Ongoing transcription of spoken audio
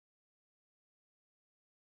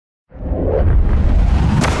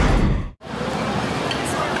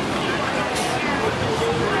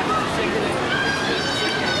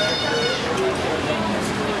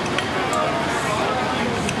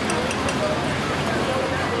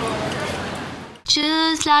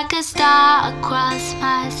just like a star across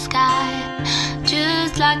my sky,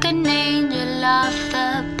 just like an angel off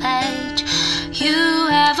the page. You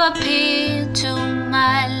have appeared to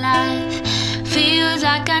my life, feels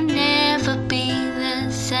like I'll never be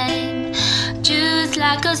the same. Just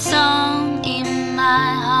like a song in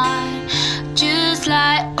my heart, just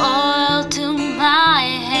like oil to my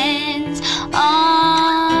hands.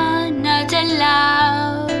 Honored to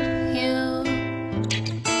love you.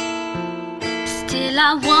 Still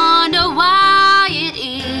I wonder why it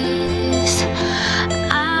is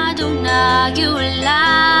I don't argue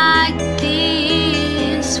like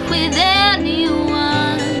this with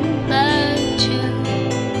anyone but you.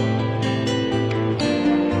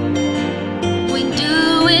 We do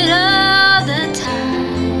it all the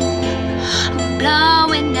time,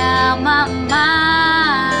 blowing out my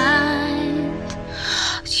mind.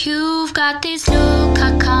 You've got this look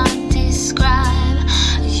I can't describe.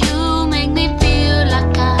 You make me feel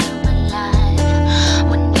like I'm alive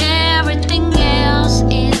when everything else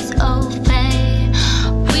is okay.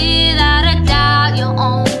 Without a doubt, you're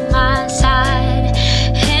on my side.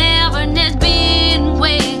 Heaven has been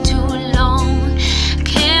way too long.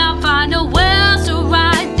 Can't find a words to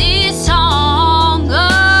write this song.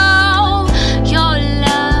 Oh, your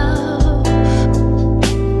love.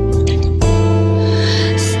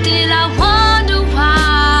 Still I wonder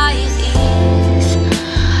why it is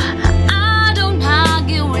I don't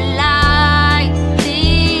argue like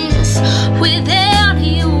this with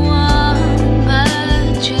anyone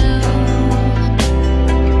but you.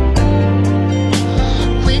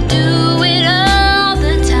 We do it all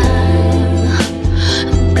the time,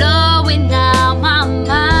 blowing out my mind.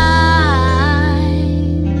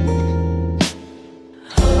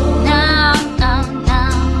 Now, now, now,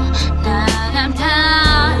 now, now, now, now,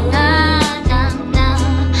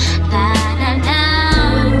 now, now,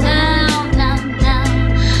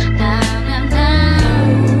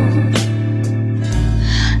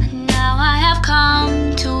 now I have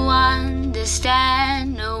come to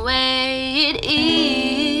understand the way it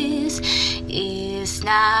is. It's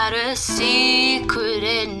not a secret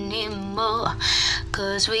anymore,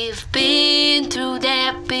 'cause we've been through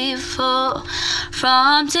that before.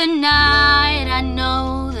 From tonight I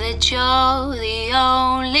know that you're the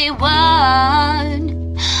only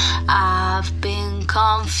one. I've been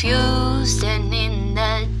confused and in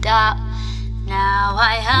the dark. Now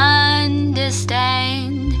I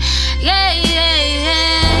understand. Yeah, yeah,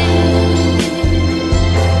 yeah.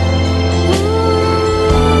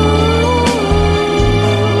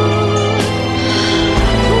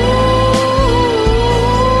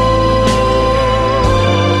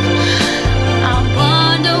 I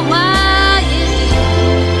wonder why it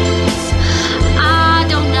is I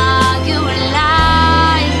don't argue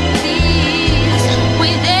like this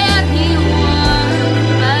with anyone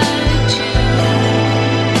but you.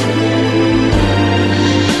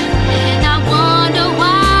 And I wonder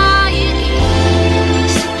why it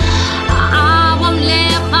is I won't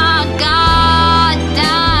let my guard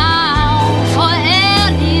down for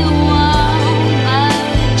anyone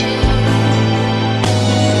but you.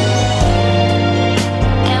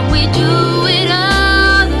 And we do it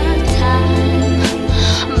all the time,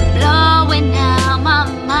 blowing out my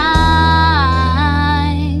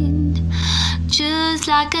mind. Just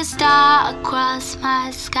like a star across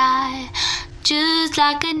my sky, just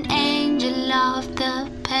like an angel off the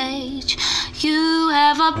page. You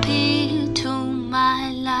have appeared to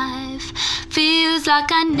my life, feels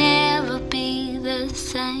like I'll never be the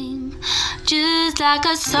same. Just like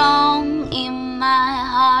a song in my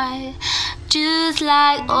heart, just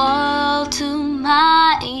like oil to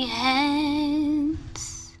my hand.